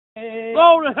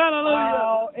Glory, hallelujah.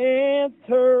 I'll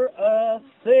enter a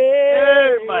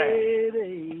city,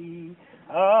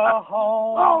 a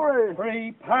home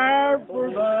prepared for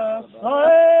the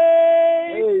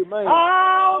saints. Amen.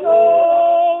 I'll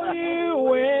know you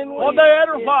when One day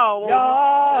it'll fall.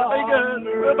 It'll be good.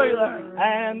 We'll be there.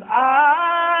 And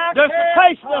I just a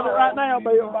taste of it right now,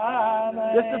 Bill.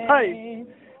 Just a taste.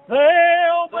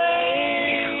 There'll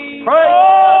be Praise.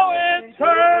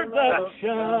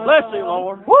 Introduction. Bless you,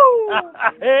 Lord. Woo!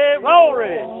 Hey,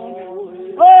 glory.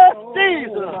 Bless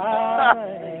Jesus.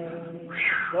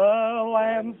 The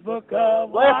Lamb's Book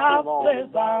of Bless Life you, Lord. says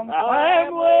I'm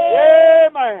family.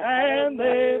 Amen. And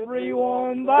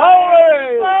everyone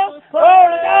Glory. Glory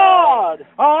to God.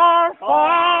 Our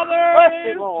Father Bless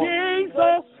you, is Lord.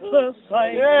 Jesus the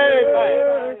Savior.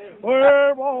 Amen.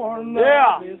 We're born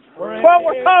Yeah. of His That's what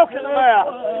we're talking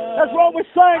about. That's what we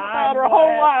sing about our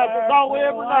whole lives. That's all we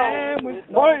ever know.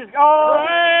 Praise God.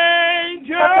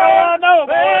 Stranger, That's all I know,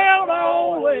 boy. filled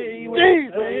only with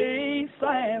Jesus. peace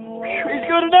and love. He's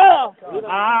good enough.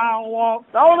 I walk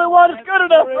The only one that's good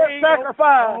enough for a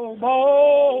sacrifice. so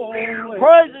boldly.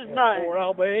 Praise His name. For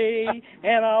I'll be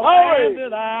in a Glory. land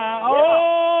that I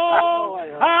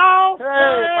own. I'll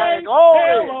Amen. say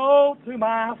Glory. hello to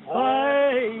my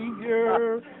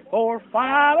Savior. For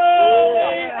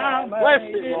finally I Bless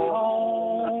made you, it Lord.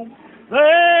 home.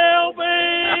 There'll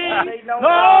be no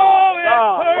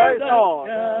Praise God.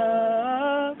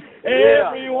 introduction. Yeah.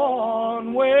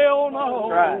 Everyone will know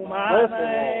That's right. my Bless you,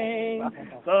 name.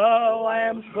 The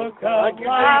Lamb's Book of Thank you,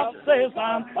 Life Jesus. says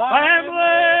I'm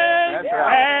family, That's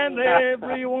right. and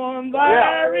everyone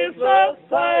there Yeah. is the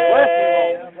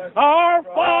same. Our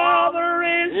Father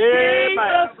is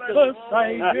Amen. Jesus the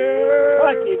Savior.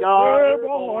 Thank you, God. We're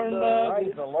born of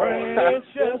His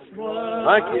precious blood.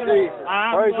 Thank you, Jesus.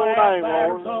 I'm Praise your glad name,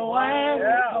 there's Lord. a land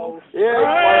of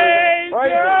Yeah.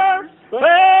 strangers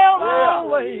filled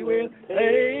only with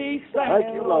peace and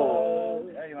Thank you, Lord.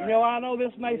 love. You know, I know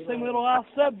this may seem a little off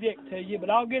subject to you, but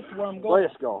I'll get to where I'm going.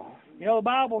 Bless God. You know, the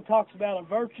Bible talks about a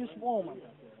virtuous woman.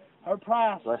 Her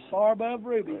price Bless is far above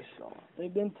rubies. Bless God.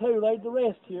 They've been two, laid the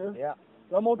rest here. Yeah.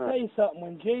 But I'm going to tell you something.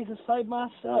 When Jesus saved my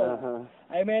soul,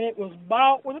 Uh-huh. amen, it was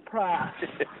bought with a price.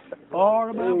 Far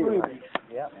above rubies.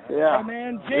 Yeah.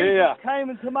 Amen. Jesus Yeah. came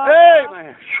into my life,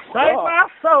 Amen. saved my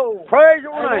soul. Praise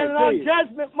your Amen. name. And on Jesus.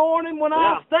 judgment morning, when I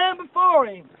Yeah. stand before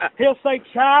Him, He'll say,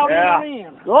 "Child, Yeah. enter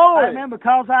in." Glory. Amen.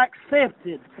 Because I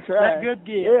accepted That's right. that good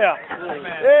gift. Yeah.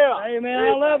 Amen. Yeah. Amen. I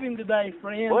love Him today,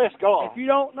 friend. Bless God. If you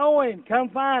don't know Him, come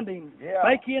find Him. Yeah.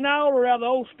 Make you an altar out of the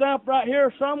old stump right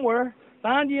here somewhere.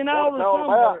 Find you an altar it's all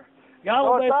somewhere. about. God will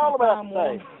What bless it's all you about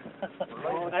someone. today.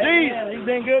 Amen. He's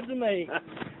been good to me.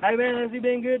 Amen. Has He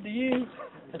been good to you?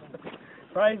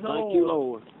 Praise the Lord. Thank you,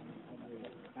 Lord.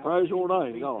 Praise your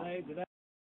name, God.